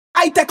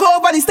I take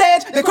over the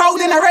stage, the crowd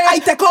in a rage.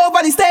 I take over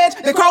the stage,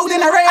 the crowd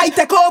in a rage. I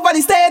take over the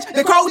stage,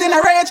 the crowd in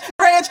a rage,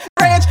 rage,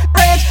 rage,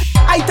 rage.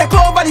 I take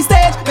over the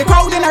stage, the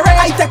crowd in a rage.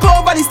 I take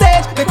over the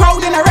stage, the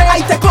crowd in a rage.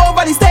 I take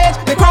over the stage,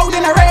 the crowd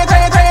in a rage,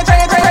 rage, rage,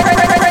 rage, rage,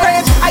 rage,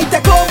 rage. I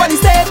take over the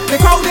stage, the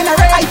crowd in a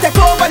rage. I take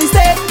over the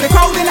stage, the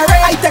crowd in a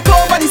rage. I take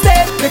over the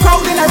stage, the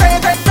crowd in a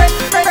rage, rage, rage,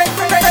 rage,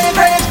 rage,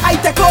 rage. I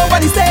take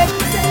over the stage,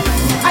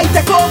 I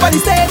take over the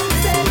stage,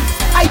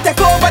 I take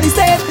over the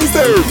stage.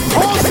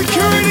 All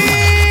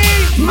security.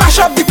 Mash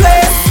up the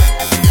place,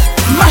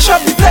 mash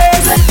up the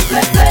place,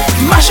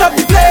 mash up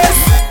the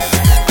place,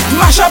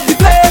 mash up the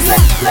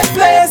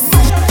place.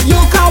 You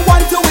can't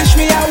want to wish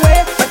me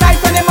away, but I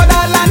from the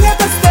motherland here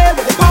to stay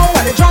with the power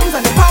of the drums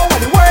and the power of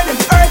the word and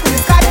the earth and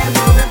the sky.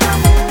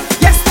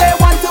 Yes, they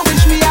want to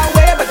wish me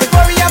away, but the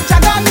glory of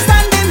Jah got me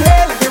standing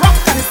here like the rock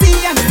and the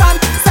sea and the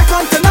sun,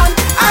 second to none.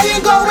 I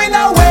ain't going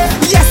away.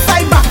 Yes,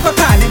 I back for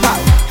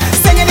carnival,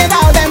 singing in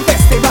all them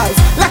festivals,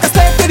 like a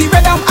slave to the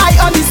rhythm. I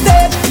on the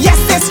stage. Yes,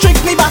 they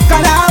strictly back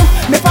now.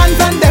 Me fans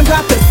and them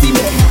glad to see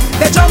me.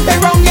 They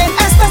jumping wrong in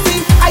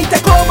ecstasy. I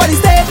take over the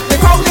stage, the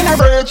crowd in a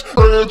rage,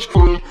 rage,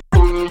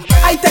 rage.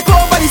 I take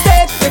over the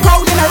stage, the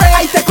crowd in a rage.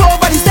 I take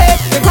over the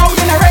stage, the crowd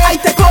in a rage. I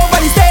take over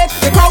the stage,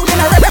 the crowd in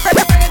a rage.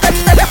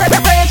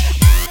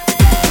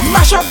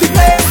 Mash up the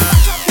place,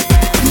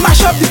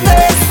 mash up the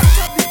place.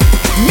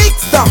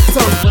 Mixx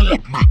doctor,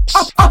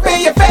 up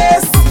in your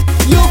face.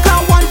 You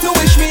can't want to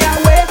wish me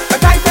away,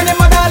 but I from the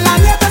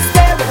motherland here to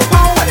stay with the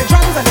power of the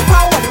drums and the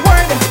power of the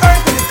word and the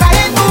earth and the sky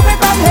ain't moving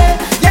from here.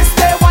 Yes,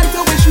 they want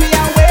to wish me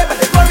away, but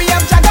the glory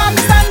of Jah got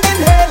me standing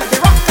here like the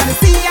rock and the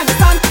sea and the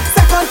sun,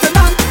 second to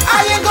none.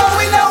 I ain't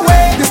going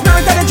away. The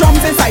spirit of the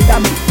drums inside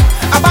of me,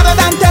 I'm better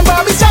than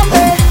temporary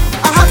champagne.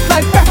 I hot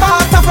like pepper,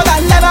 tougher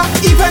than leather.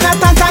 Even a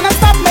tank cannot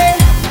stop me.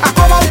 I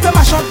come out to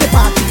mash up the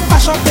party,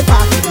 mash up the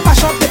party,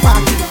 mash up the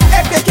party.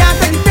 If you can't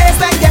take the pace,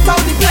 then get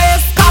out the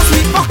place. Cause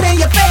me up in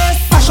your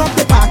face, mash up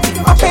the party,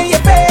 up in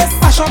your face,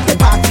 mash up the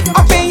party,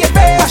 up in your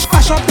face,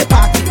 mash up the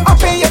party,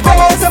 up in your face. Come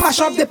out to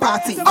mash up the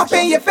party, up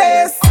in your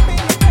face.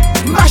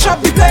 Mash up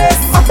the place,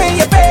 up in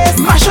your face,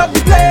 mash up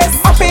the place,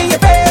 up in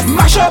your face,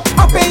 mash up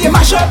in your,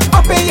 mash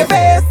up in your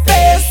face,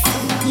 face.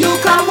 You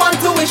can't want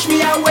to wish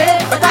me away,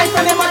 but I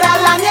from the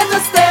motherland here to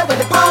stay with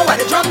the power of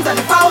the drums and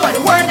the power of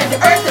the word and the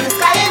earth and the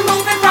sky ain't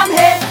moving from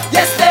here.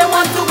 Yes, they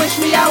want to wish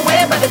me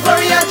away, but the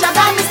glory of Jah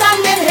got me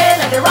standing here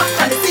like the rock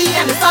and the sea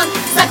and the sun,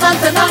 second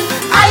to none.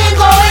 I ain't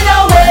going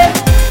away.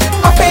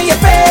 Up in your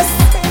face,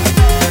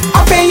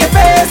 up in your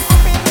face,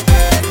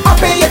 up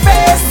in your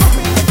face,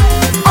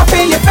 up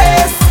in your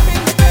face.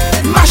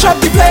 Mash up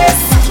the place,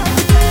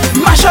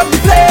 mash up the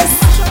place,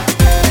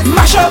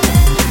 mash up,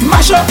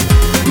 mash up,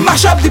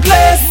 mash up the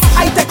place.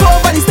 I take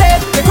over the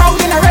stage, the crowd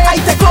in a rage. I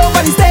take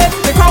over the stage,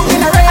 the crowd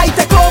in a rage. I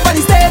take over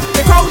the stage,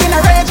 the crowd in a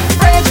rage,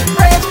 rage,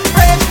 rage,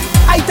 rage.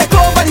 I take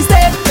over the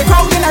stage, the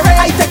crowd in a rage.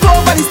 I take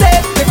over the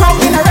stage, the crowd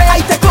in a rage.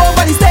 I take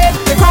over the stage,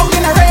 the crowd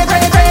in a rage,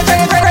 rage, rage,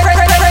 rage, rage,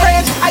 rage,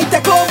 rage. I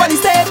take over the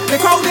stage, the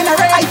crowd in a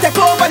rage. I take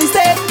over the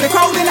stage, the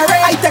crowd in a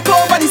rage. I take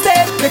over the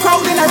stage, the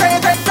crowd in a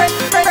rage, rage, rage,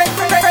 rage,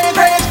 rage,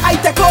 rage. I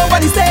take over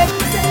the stage,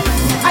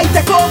 I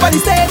take over the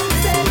stage,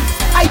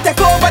 I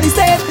take over the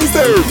stage.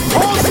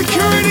 All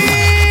security.